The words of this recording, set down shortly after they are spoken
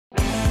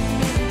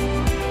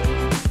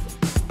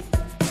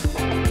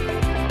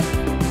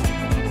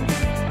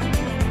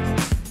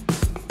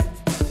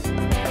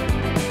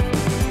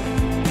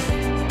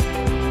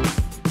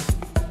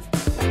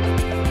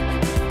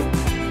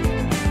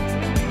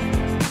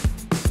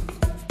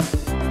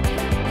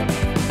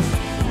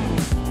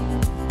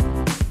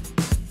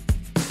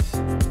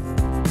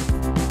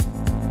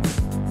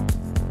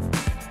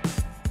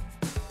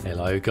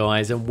Hello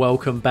guys and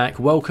welcome back.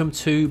 Welcome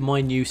to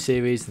my new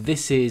series.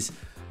 This is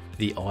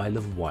the Isle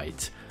of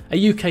Wight,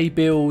 a UK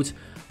build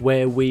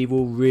where we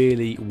will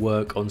really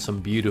work on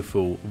some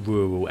beautiful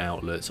rural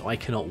outlets. I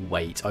cannot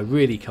wait. I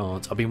really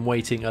can't. I've been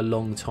waiting a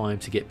long time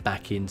to get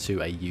back into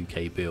a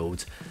UK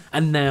build,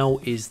 and now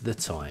is the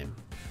time.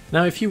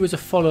 Now, if you was a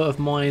follower of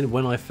mine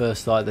when I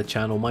first started the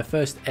channel, my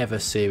first ever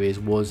series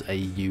was a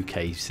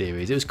UK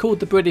series. It was called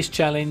the British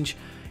Challenge.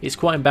 It's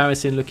quite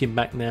embarrassing looking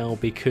back now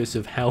because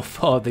of how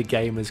far the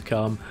game has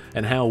come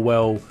and how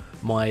well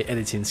my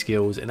editing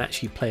skills and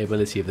actually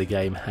playability of the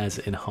game has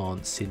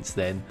enhanced since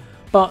then.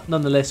 But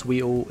nonetheless,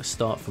 we all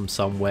start from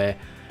somewhere,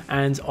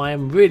 and I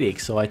am really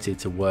excited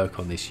to work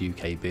on this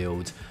UK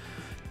build.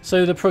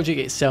 So the project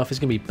itself is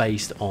going to be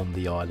based on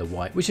the Isle of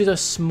Wight, which is a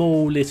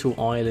small little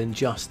island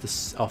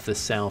just off the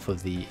south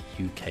of the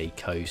UK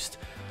coast.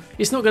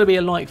 It's not going to be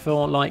a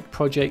like-for-like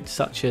project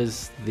such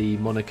as the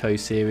Monaco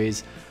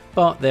series,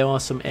 but there are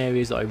some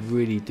areas that I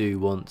really do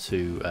want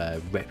to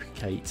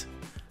replicate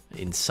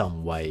in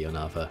some way or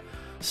another.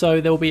 So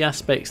there will be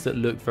aspects that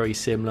look very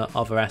similar,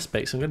 other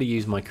aspects I'm going to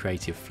use my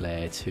creative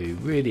flair to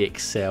really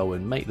excel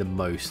and make the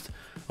most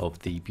of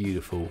the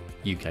beautiful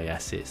UK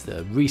assets that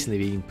have recently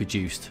been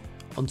produced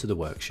onto the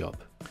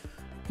workshop.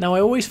 Now,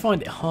 I always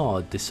find it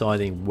hard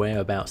deciding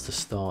whereabouts to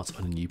start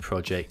on a new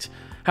project.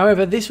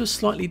 However, this was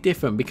slightly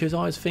different because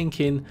I was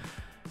thinking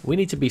we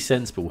need to be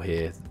sensible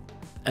here.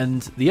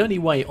 And the only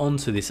way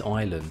onto this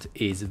island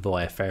is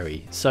via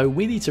ferry. So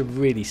we need to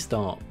really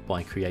start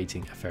by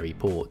creating a ferry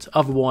port.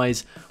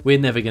 Otherwise, we're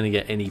never going to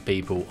get any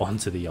people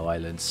onto the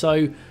island.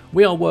 So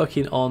we are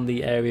working on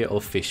the area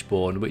of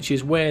Fishbourne, which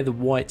is where the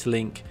Wight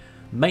Link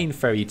main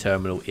ferry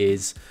terminal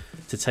is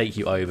to take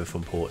you over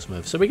from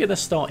Portsmouth. So we're going to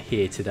start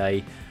here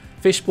today.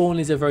 Fishbourne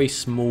is a very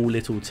small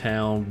little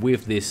town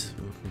with this,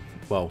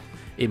 well,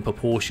 in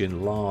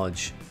proportion,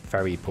 large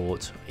ferry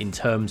port. In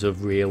terms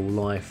of real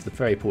life, the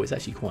ferry port is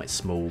actually quite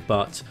small,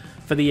 but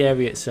for the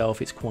area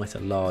itself, it's quite a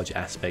large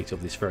aspect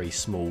of this very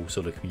small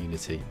sort of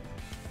community.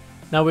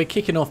 Now, we're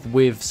kicking off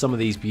with some of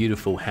these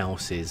beautiful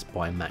houses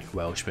by Mac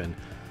Welshman.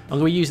 I'm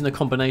going to be using a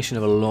combination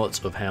of a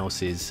lot of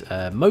houses,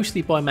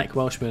 mostly by Mac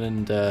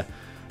Welshman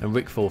and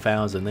Rick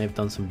 4000. They've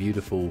done some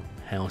beautiful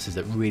houses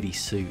that really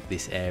suit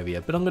this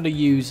area, but I'm going to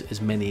use as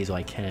many as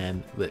I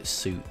can that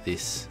suit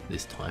this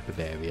type of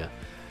area.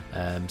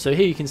 So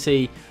here you can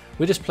see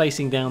we're just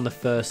placing down the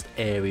first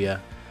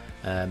area,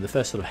 the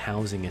first sort of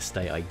housing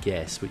estate, I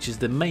guess, which is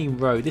the main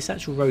road. This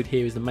actual road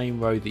here is the main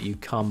road that you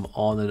come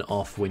on and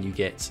off when you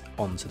get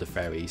onto the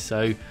ferry.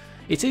 So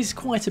it is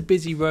quite a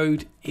busy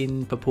road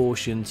in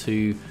proportion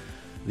to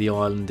the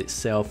island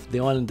itself. The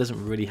island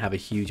doesn't really have a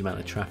huge amount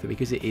of traffic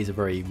because it is a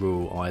very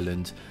rural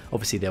island.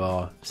 Obviously there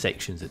are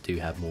sections that do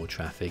have more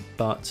traffic,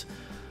 but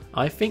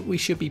I think we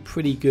should be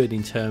pretty good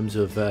in terms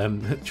of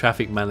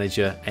traffic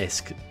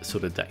manager-esque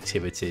sort of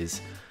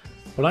activities.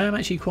 But I am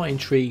actually quite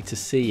intrigued to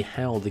see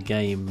how the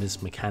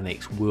game's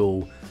mechanics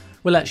will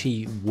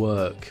actually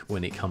work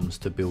when it comes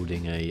to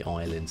building an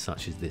island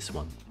such as this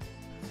one.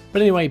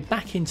 But anyway,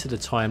 back into the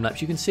time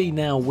lapse. You can see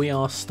now we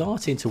are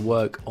starting to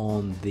work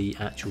on the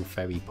actual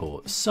ferry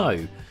port. So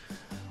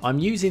I'm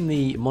using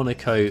the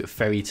Monaco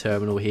ferry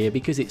terminal here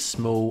because it's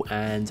small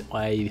and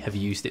I have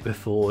used it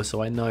before,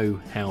 so I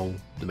know how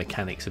the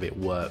mechanics of it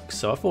work.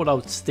 So I thought I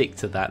would stick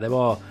to that. There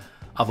are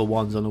other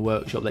ones on the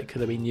workshop that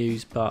could have been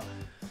used, but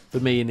for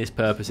me in this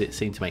purpose it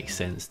seemed to make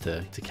sense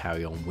to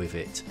carry on with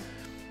it.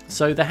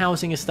 So the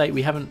housing estate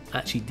we haven't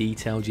actually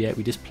detailed yet,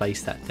 we just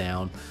placed that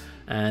down.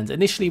 And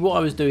initially what I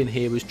was doing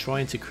here was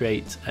trying to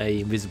create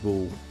a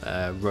invisible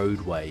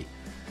roadway.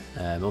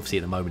 Obviously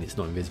at the moment it's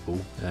not invisible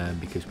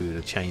because we would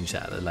have changed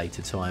that at a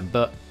later time,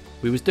 but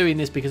we was doing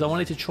this because I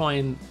wanted to try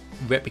and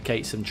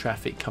replicate some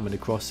traffic coming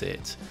across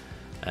it.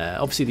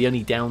 Obviously the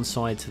only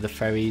downside to the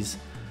ferries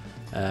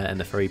and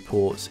the ferry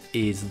ports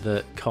is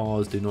that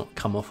cars do not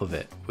come off of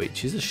it,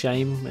 which is a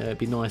shame. It'd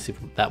be nice if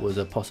that was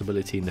a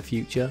possibility in the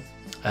future.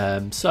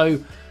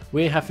 So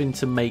we're having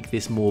to make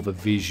this more of a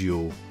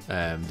visual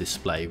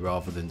display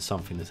rather than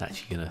something that's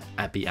actually going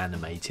to be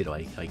animated,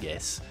 I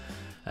guess.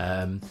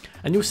 And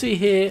you'll see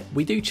here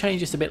we do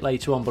change this a bit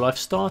later on, but I've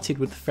started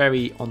with the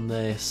ferry on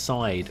the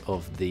side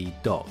of the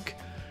dock,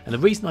 and the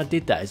reason I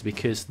did that is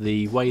because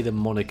the way the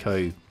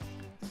Monaco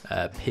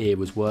pier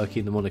was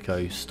working, the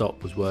Monaco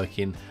stop was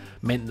working,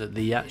 meant that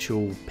the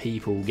actual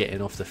people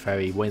getting off the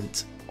ferry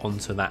went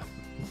onto that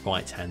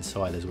right hand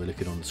side as we're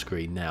looking on the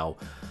screen now.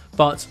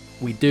 But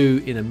we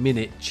do in a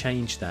minute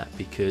change that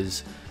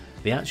because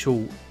the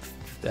actual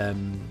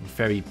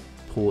ferry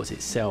port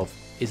itself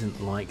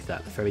isn't like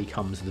that. The ferry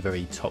comes to the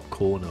very top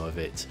corner of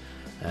it,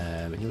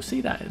 and you'll see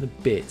that in a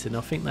bit, and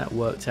I think that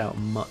worked out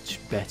much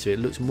better. It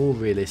looks more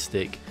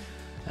realistic,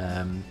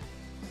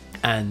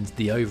 and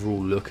the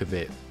overall look of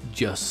it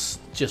just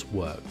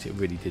worked. It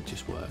really did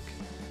just work.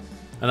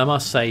 And I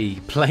must say,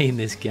 playing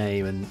this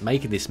game and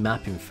making this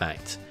map, in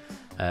fact,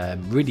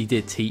 really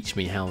did teach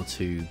me how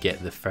to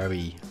get the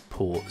ferry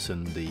ports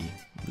and the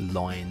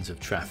lines of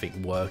traffic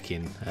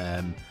working.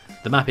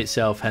 The map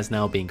itself has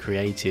now been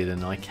created,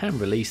 and I can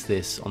release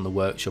this on the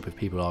workshop if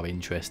people are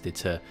interested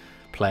to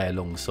play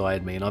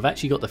alongside me. And I've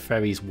actually got the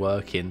ferries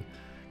working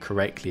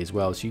correctly as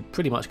well, so you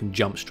pretty much can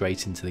jump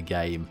straight into the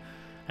game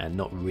and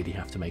not really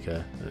have to make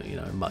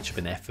much of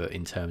an effort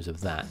in terms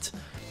of that.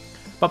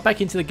 But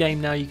back into the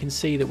game now, you can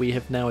see that we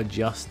have now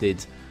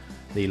adjusted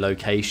the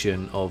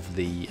location of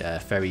the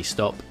ferry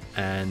stop,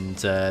 and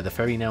the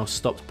ferry now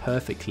stopped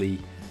perfectly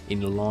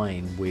in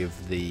line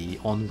with the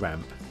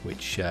on-ramp,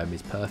 which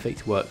is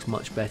perfect, works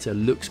much better,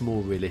 looks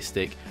more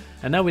realistic.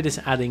 And now we're just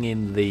adding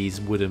in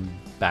these wooden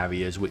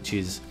barriers, which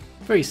is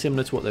very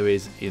similar to what there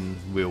is in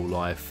real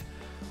life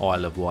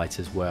Isle of Wight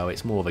as well.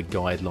 It's more of a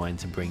guideline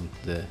to bring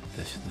the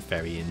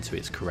ferry into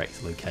its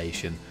correct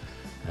location.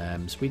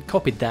 So we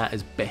copied that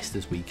as best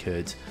as we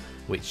could,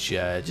 which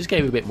just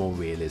gave it a bit more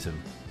realism.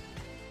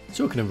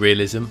 Talking of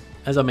realism,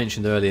 as I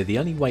mentioned earlier, the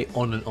only way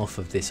on and off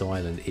of this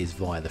island is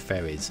via the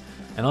ferries,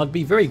 and I'd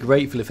be very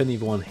grateful if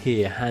anyone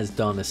here has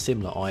done a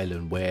similar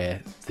island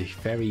where the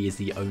ferry is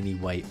the only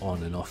way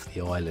on and off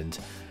the island,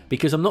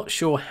 because I'm not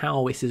sure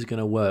how this is going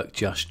to work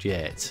just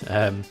yet.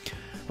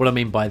 What I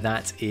mean by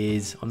that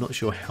is I'm not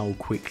sure how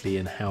quickly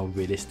and how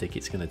realistic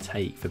it's going to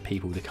take for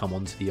people to come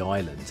onto the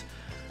island.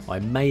 I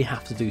may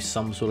have to do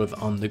some sort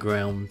of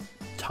underground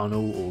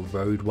tunnel or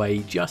roadway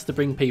just to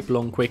bring people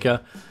on quicker.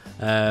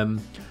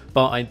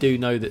 But I do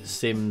know that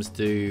Sims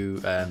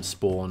do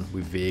spawn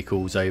with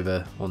vehicles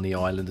over on the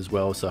island as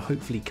well, so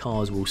hopefully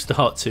cars will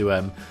start to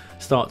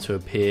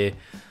appear.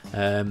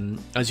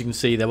 As you can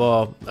see, there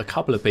are a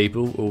couple of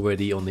people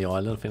already on the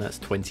island. I think that's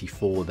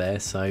 24 there,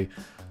 so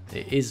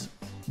it is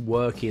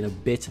working a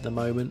bit at the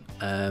moment.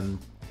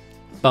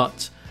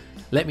 But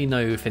let me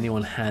know if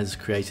anyone has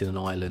created an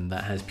island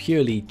that has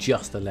purely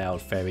just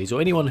allowed ferries, or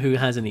anyone who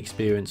has any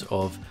experience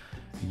of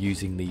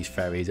using these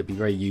ferries. It'd be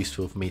very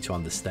useful for me to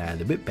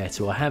understand a bit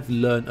better. I have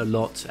learned a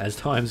lot as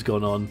time's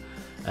gone on,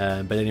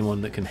 but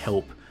anyone that can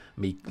help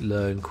me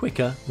learn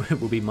quicker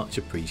will be much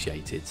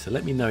appreciated. So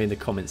let me know in the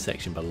comments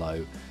section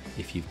below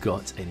if you've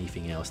got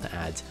anything else to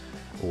add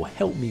or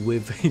help me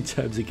with in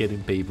terms of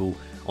getting people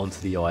onto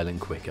the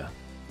island quicker.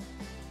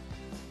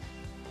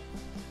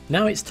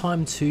 Now it's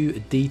time to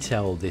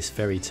detail this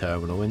ferry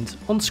terminal, and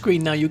on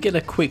screen now you'll get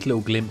a quick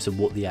little glimpse of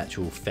what the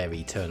actual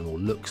ferry terminal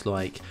looks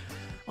like.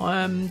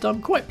 I'm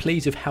quite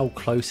pleased with how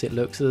close it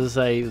looks. As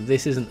I say,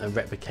 this isn't a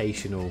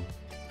replicational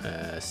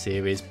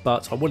series,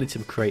 but I wanted to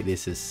create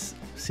this as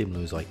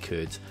similar as I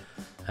could.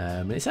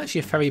 It's actually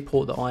a ferry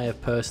port that I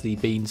have personally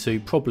been to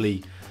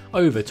probably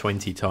over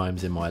 20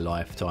 times in my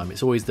lifetime.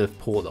 It's always the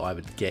port that I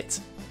would get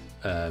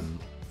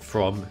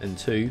from and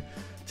to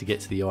get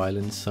to the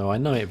island, so I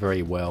know it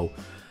very well.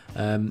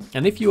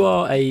 And if you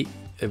are a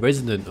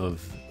resident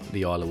of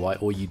the Isle of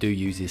Wight, or you do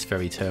use this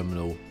ferry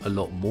terminal a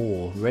lot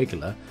more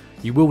regular,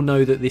 you will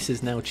know that this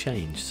has now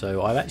changed.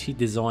 So I've actually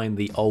designed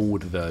the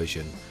old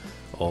version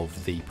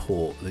of the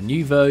port. The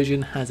new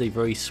version has a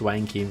very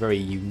swanky and very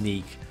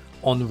unique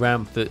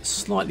on-ramp that's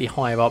slightly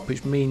higher up,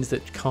 which means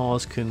that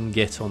cars can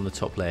get on the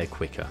top layer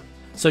quicker.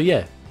 So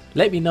yeah,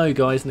 let me know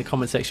guys in the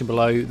comment section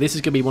below. This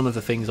is going to be one of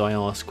the things I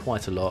ask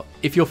quite a lot.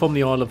 If you're from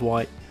the Isle of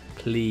Wight,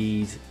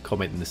 please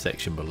comment in the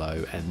section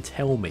below and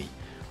tell me.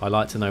 I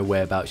like to know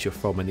whereabouts you're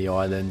from in the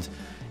island,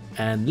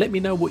 and let me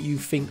know what you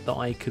think that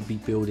I could be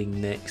building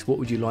next. What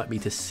would you like me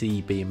to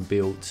see being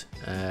built,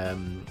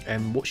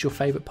 and what's your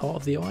favourite part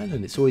of the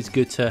island? It's always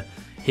good to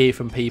hear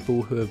from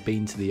people who have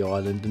been to the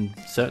island, and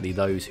certainly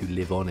those who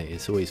live on it.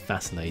 It's always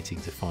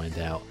fascinating to find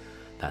out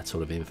that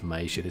sort of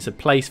information. It's a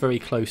place very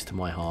close to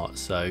my heart,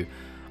 so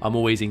I'm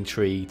always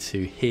intrigued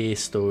to hear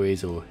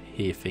stories or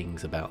hear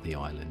things about the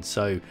island.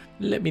 So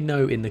let me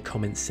know in the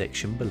comments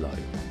section below.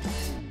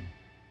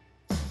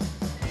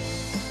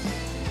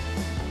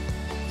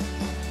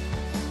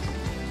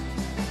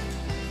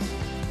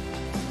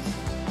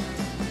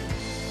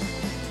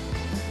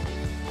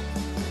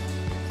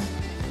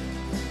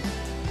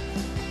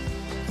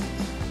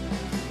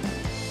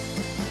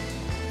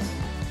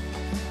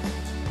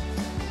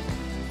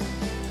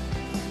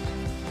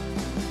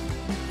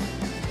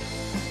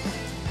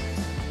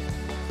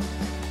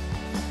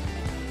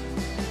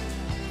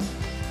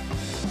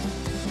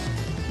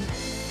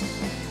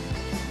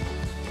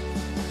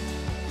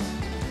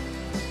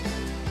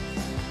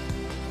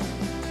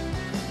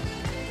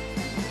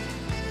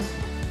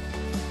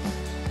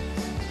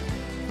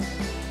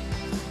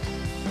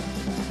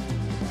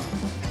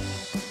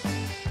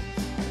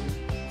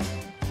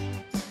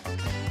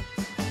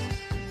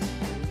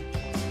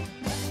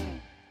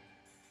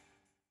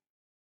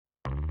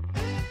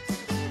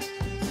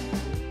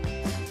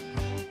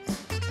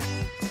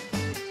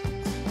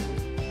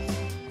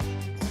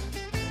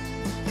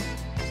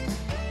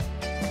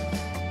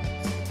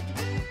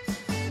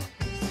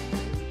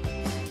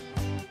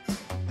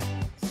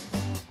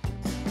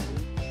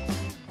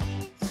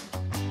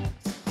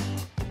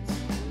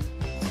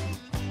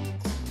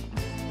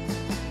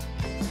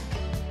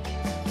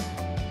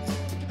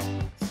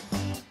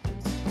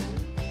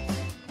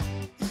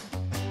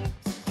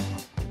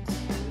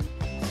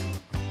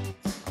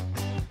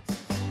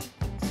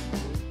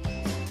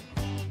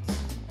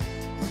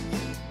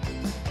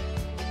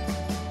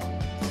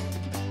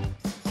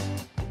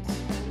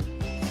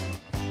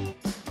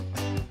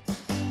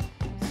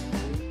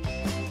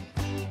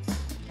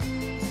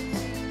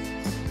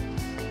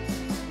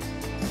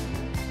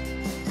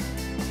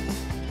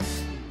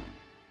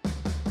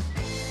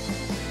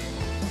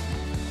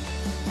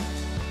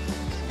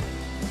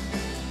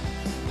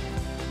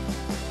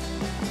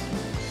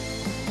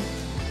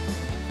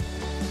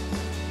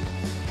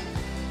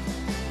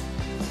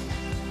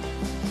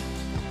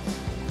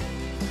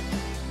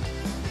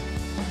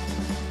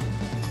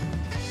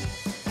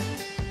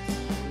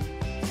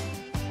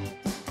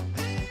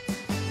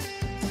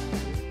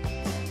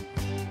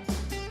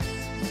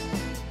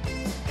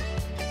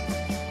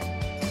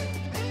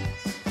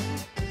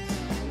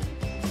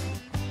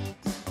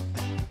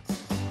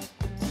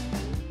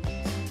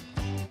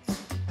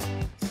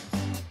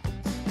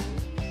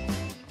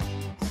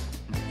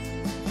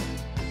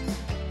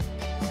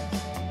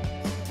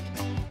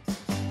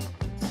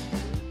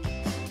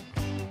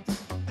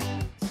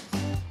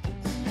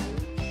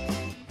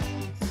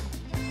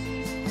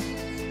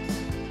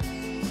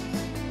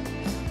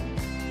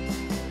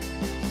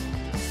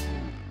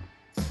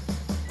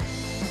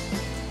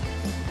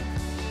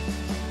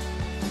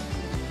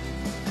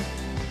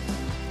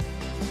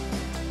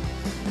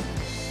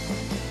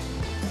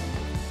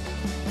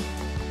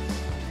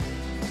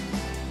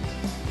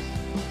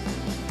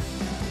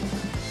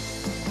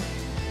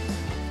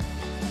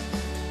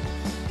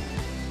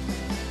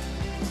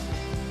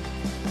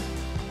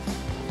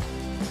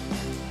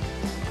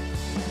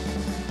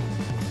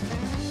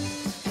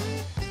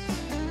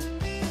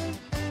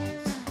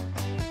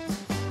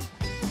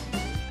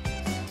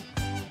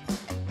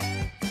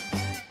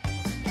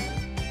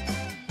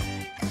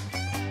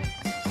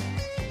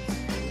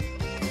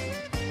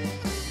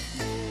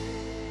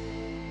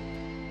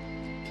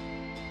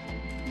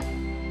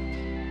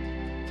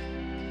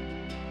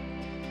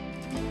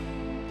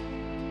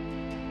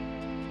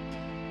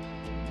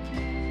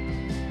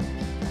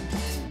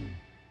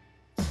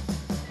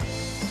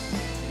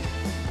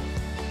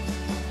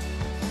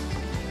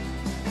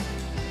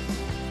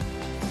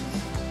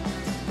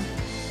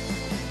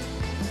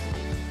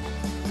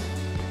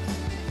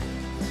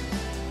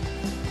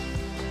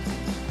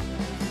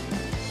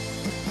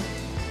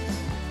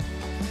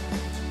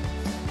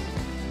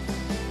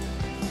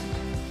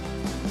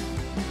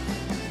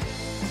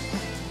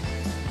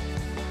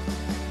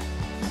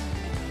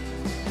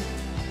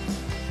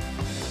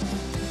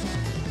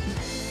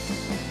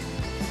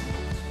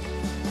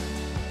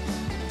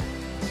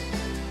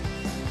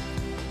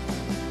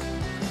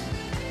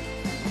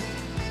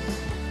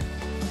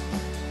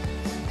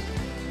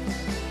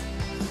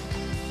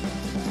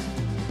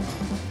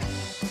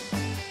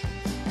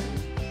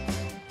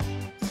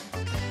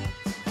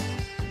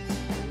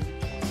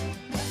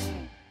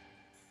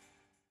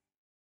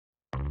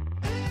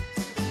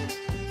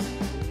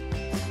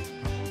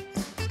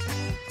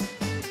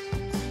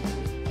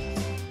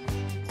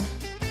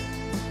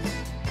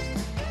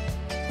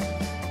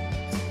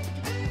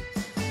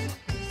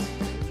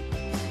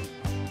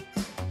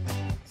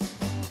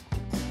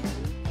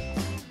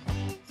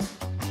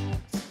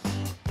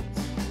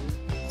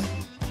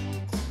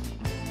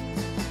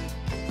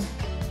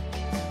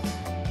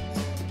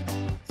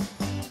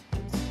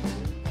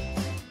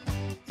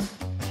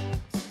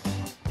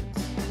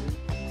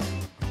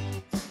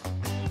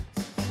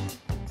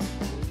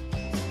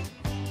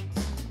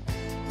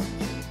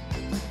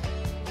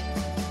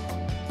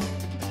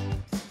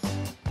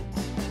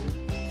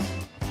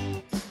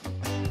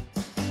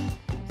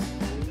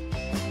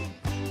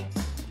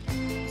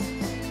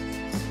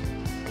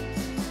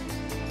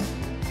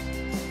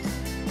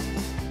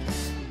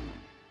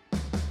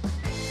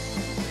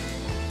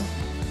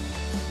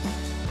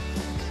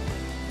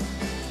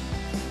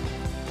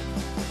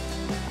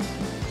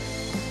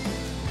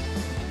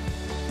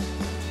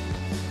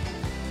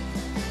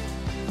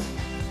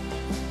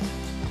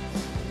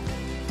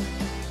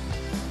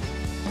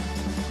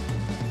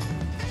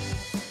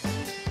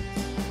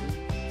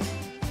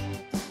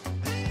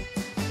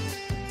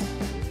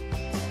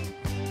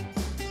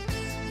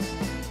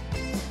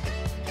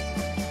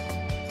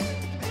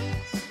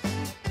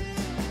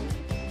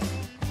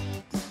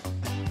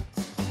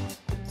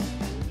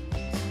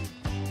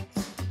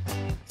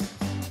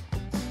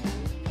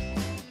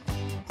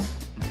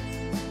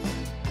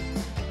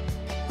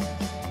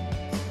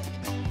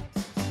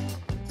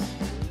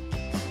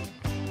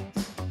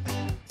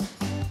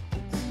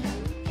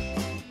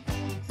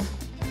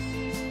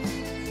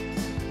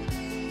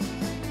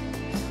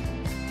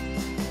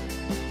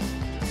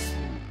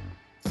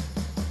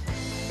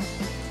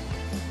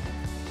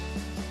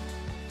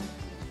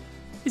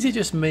 Is it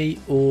just me,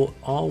 or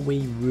are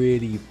we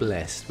really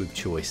blessed with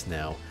choice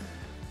now?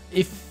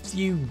 If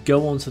you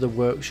go onto the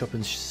workshop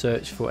and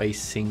search for a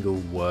single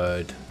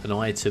word, an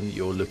item that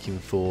you're looking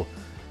for,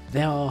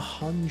 there are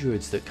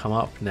hundreds that come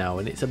up now,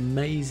 and it's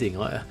amazing.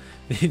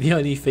 The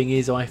only thing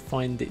is, I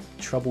find it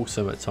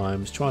troublesome at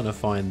times trying to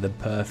find the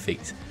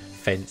perfect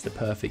fence, the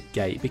perfect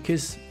gate,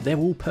 because they're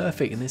all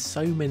perfect and there's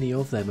so many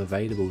of them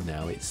available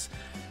now. It's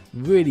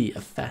really a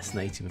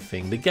fascinating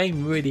thing. The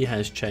game really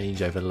has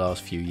changed over the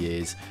last few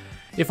years.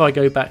 If I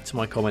go back to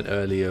my comment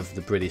earlier of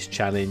the British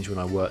Challenge, when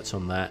I worked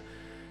on that,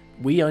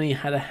 we only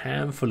had a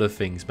handful of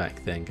things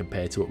back then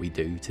compared to what we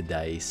do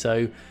today.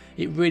 So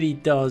it really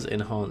does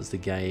enhance the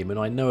game, and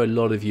I know a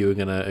lot of you are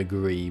going to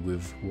agree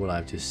with what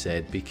I've just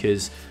said,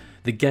 because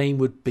the game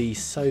would be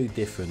so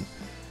different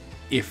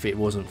if it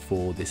wasn't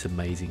for this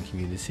amazing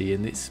community.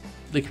 And it's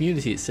the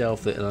community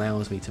itself that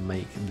allows me to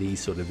make these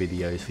sort of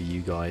videos for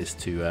you guys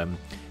to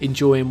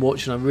enjoy and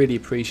watch, and I really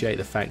appreciate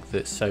the fact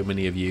that so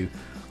many of you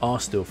are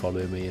still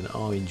following me and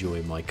are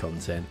enjoying my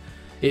content.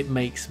 It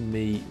makes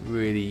me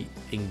really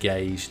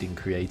engaged in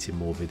creating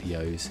more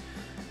videos.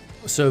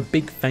 So a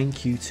big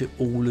thank you to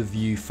all of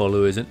you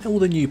followers and all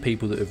the new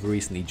people that have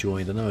recently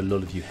joined. I know a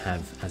lot of you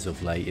have as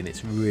of late, and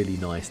it's really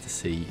nice to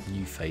see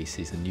new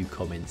faces and new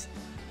comments.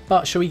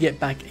 But shall we get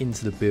back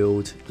into the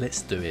build?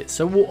 Let's do it.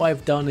 So what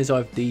I've done is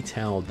I've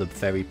detailed the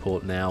ferry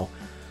port now.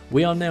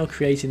 We are now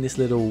creating this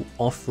little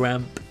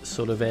off-ramp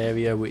sort of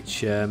area,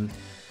 which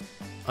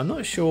I'm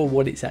not sure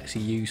what it's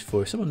actually used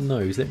for. If someone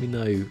knows, let me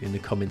know in the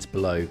comments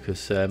below,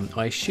 because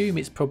I assume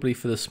it's probably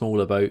for the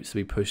smaller boats to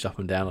be pushed up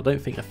and down. I don't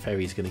think a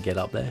ferry's going to get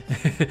up there.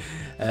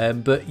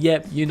 But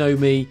yeah, you know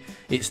me,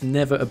 it's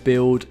never a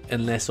build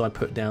unless I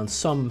put down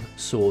some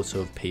sort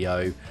of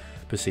PO,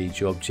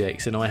 procedure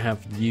objects, and I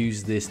have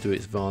used this to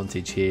its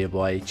advantage here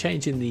by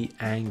changing the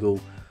angle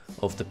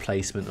of the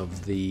placement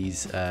of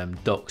these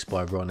docks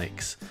by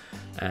Ronix,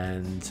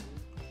 and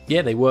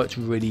yeah, they worked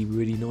really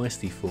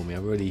nicely for me.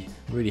 I'm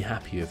really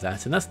happy with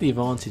that, and that's the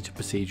advantage of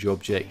procedure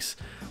objects.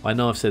 I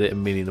know I've said it a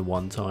million and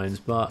one times,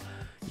 but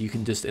you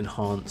can just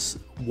enhance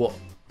what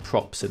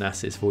props and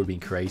assets have already been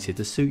created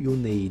to suit your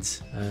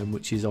needs,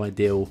 which is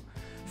ideal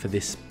for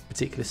this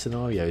particular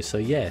scenario. So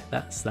yeah,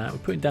 that's that. We're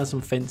putting down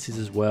some fences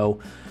as well.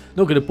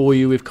 Not going to bore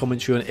you with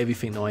commentary on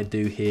everything that I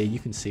do here. You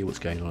can see what's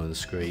going on the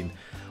screen.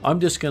 I'm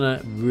just going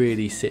to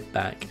really sit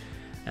back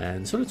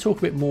and sort of talk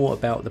a bit more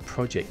about the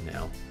project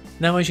now.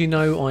 Now, as you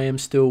know, I am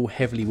still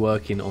heavily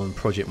working on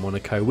Project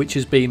Monaco, which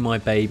has been my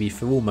baby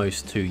for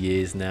almost 2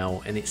 years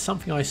now, and it's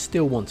something I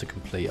still want to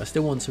complete. I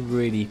still want to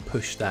really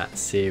push that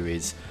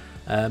series.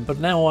 But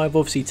now I've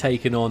obviously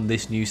taken on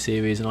this new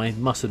series, and I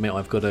must admit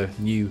I've got a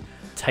new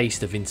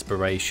taste of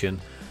inspiration.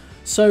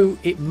 So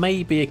it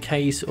may be a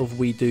case of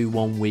we do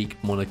 1 week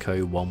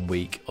Monaco, 1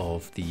 week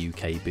of the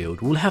UK build.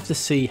 We'll have to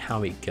see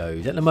how it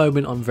goes. At the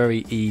moment, I'm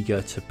very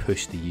eager to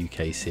push the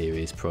UK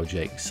series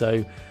project,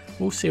 so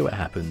we'll see what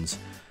happens.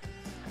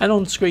 And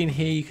on screen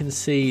here you can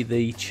see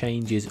the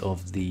changes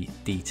of the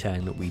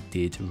detailing that we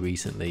did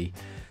recently.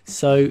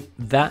 So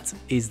that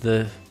is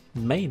the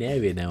main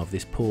area now of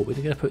this port. We're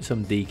going to put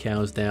some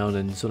decals down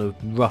and sort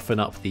of roughen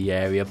up the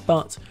area,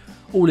 but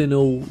all in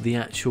all, the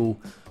actual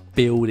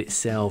build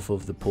itself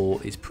of the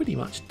port is pretty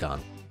much done.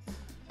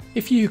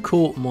 If you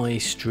caught my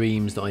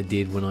streams that I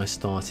did when I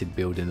started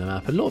building the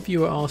map, a lot of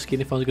you are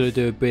asking if I was going to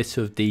do a bit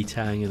of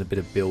detailing and a bit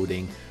of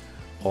building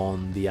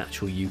on the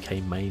actual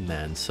UK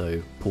mainland,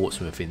 so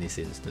Portsmouth in this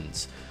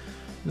instance.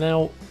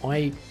 Now,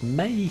 I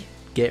may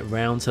get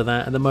round to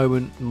that. At the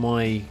moment,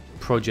 my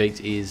project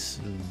is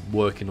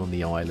working on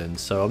the island,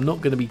 so I'm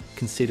not going to be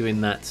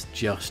considering that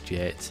just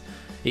yet.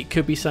 It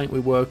could be something we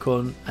work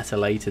on at a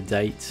later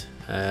date.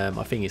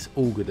 I think it's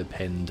all going to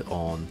depend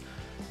on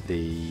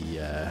the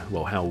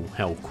well,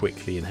 how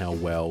quickly and how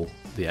well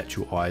the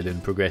actual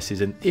island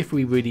progresses, and if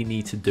we really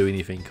need to do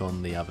anything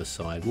on the other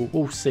side.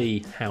 We'll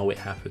see how it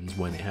happens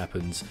when it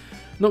happens.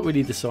 Not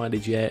really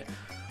decided yet.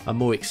 I'm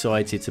more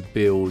excited to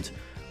build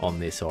on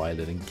this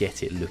island and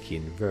get it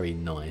looking very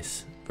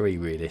nice, very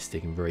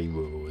realistic and very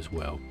rural as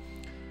well.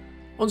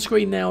 On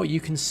screen now you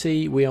can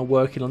see we are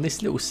working on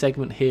this little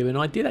segment here, and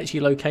I did actually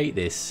locate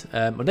this.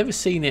 I've never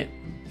seen it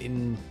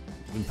in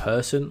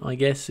person. I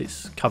guess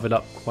it's covered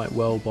up quite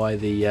well by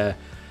the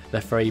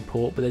ferry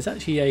port, but there's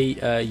actually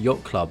a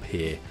yacht club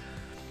here,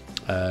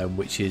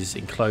 which is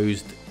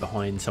enclosed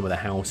behind some of the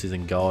houses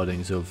and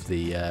gardens of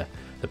the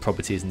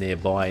properties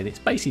nearby, and it's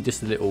basically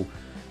just a little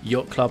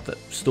yacht club that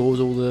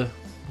stores all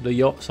the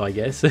yachts, I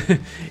guess,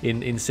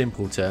 in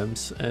simple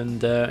terms.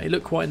 And it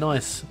looked quite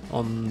nice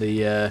on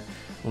the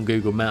on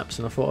Google Maps,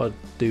 and I thought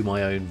I'd do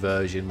my own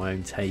version, my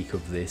own take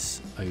of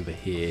this over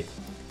here,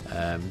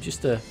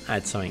 just to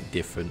add something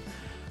different.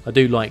 I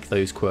do like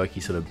those quirky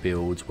sort of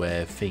builds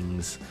where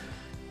things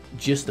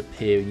just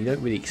appear and you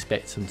don't really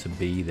expect them to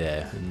be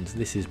there, and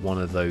this is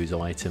one of those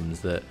items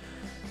that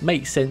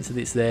makes sense that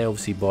it's there,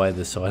 obviously by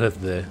the side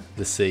of the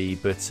sea,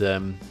 but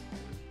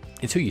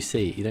until you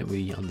see it you don't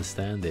really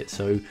understand it.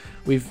 So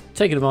we've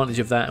taken advantage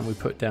of that, and we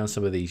put down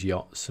some of these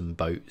yachts and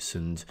boats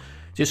and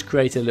Just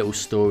create a little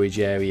storage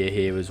area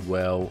here as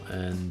well,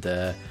 and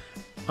I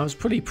was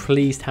pretty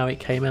pleased how it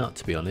came out,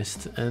 to be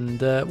honest.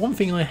 And one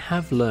thing I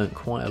have learnt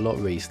quite a lot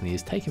recently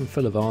is taking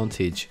full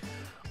advantage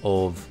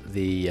of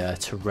the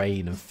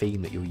terrain and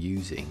theme that you're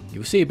using.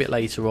 You'll see a bit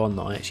later on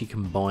that I actually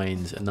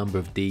combined a number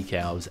of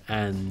decals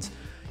and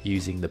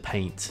using the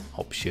paint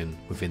option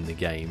within the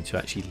game to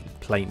actually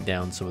paint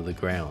down some of the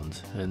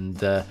ground.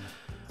 And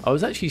I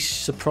was actually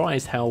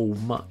surprised how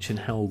much and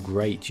how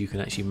great you can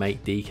actually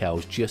make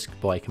decals just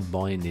by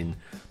combining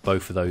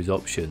both of those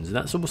options. And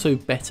that's also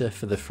better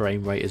for the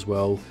frame rate as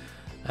well.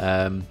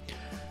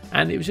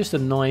 And it was just a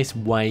nice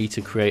way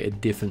to create a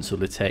different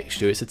sort of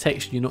texture. It's a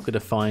texture you're not going to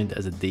find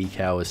as a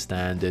decal as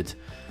standard,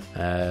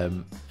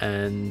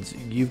 and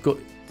you've got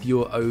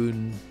your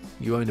own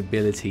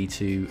ability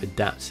to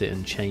adapt it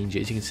and change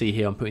it. As you can see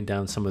here, I'm putting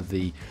down some of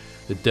the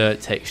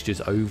dirt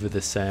textures over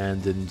the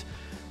sand, and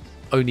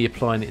only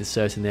applying it in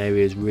certain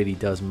areas really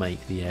does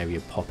make the area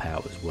pop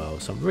out as well.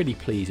 So I'm really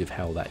pleased with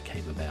how that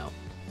came about.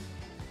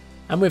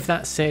 And with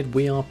that said,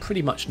 we are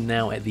pretty much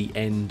now at the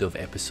end of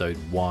episode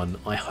 1.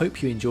 I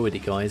hope you enjoyed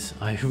it, guys.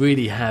 I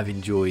really have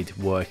enjoyed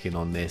working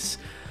on this.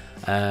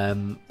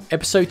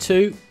 Episode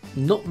 2,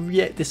 not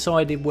yet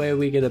decided where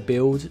we're going to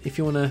build. If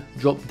you want to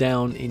drop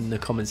down in the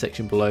comment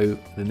section below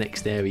the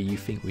next area you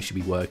think we should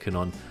be working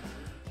on,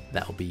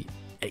 that'll be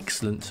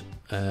excellent.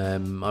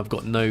 I've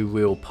got no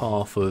real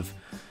path of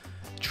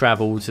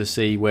travel to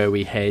see where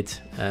we head.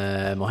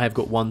 I have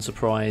got one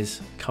surprise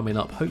coming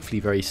up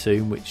hopefully very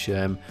soon, which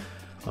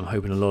I'm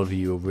hoping a lot of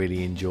you will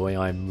really enjoy.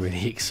 I'm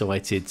really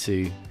excited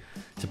to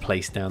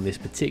place down this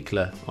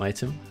particular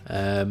item.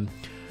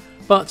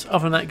 But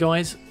other than that,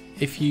 guys,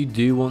 if you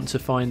do want to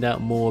find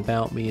out more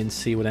about me and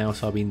see what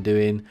else I've been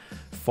doing,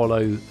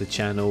 follow the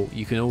channel.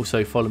 You can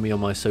also follow me on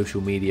my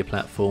social media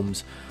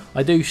platforms.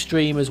 I do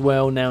stream as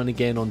well now and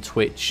again on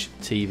Twitch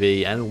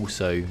TV and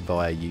also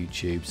via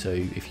YouTube. So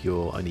if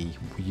you're only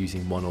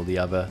using one or the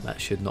other,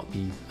 that should not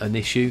be an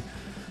issue.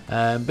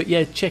 But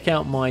yeah, check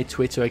out my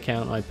Twitter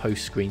account. I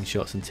post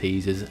screenshots and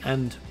teasers,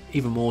 and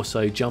even more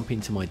so, jump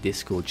into my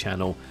Discord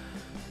channel.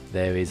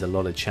 There is a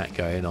lot of chat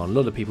going on, a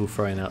lot of people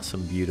throwing out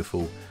some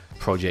beautiful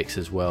projects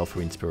as well for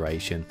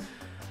inspiration.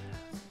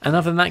 And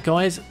other than that,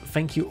 guys,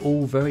 thank you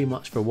all very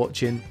much for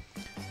watching.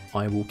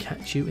 I will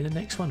catch you in the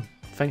next one.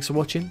 Thanks for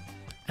watching,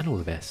 and all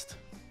the best.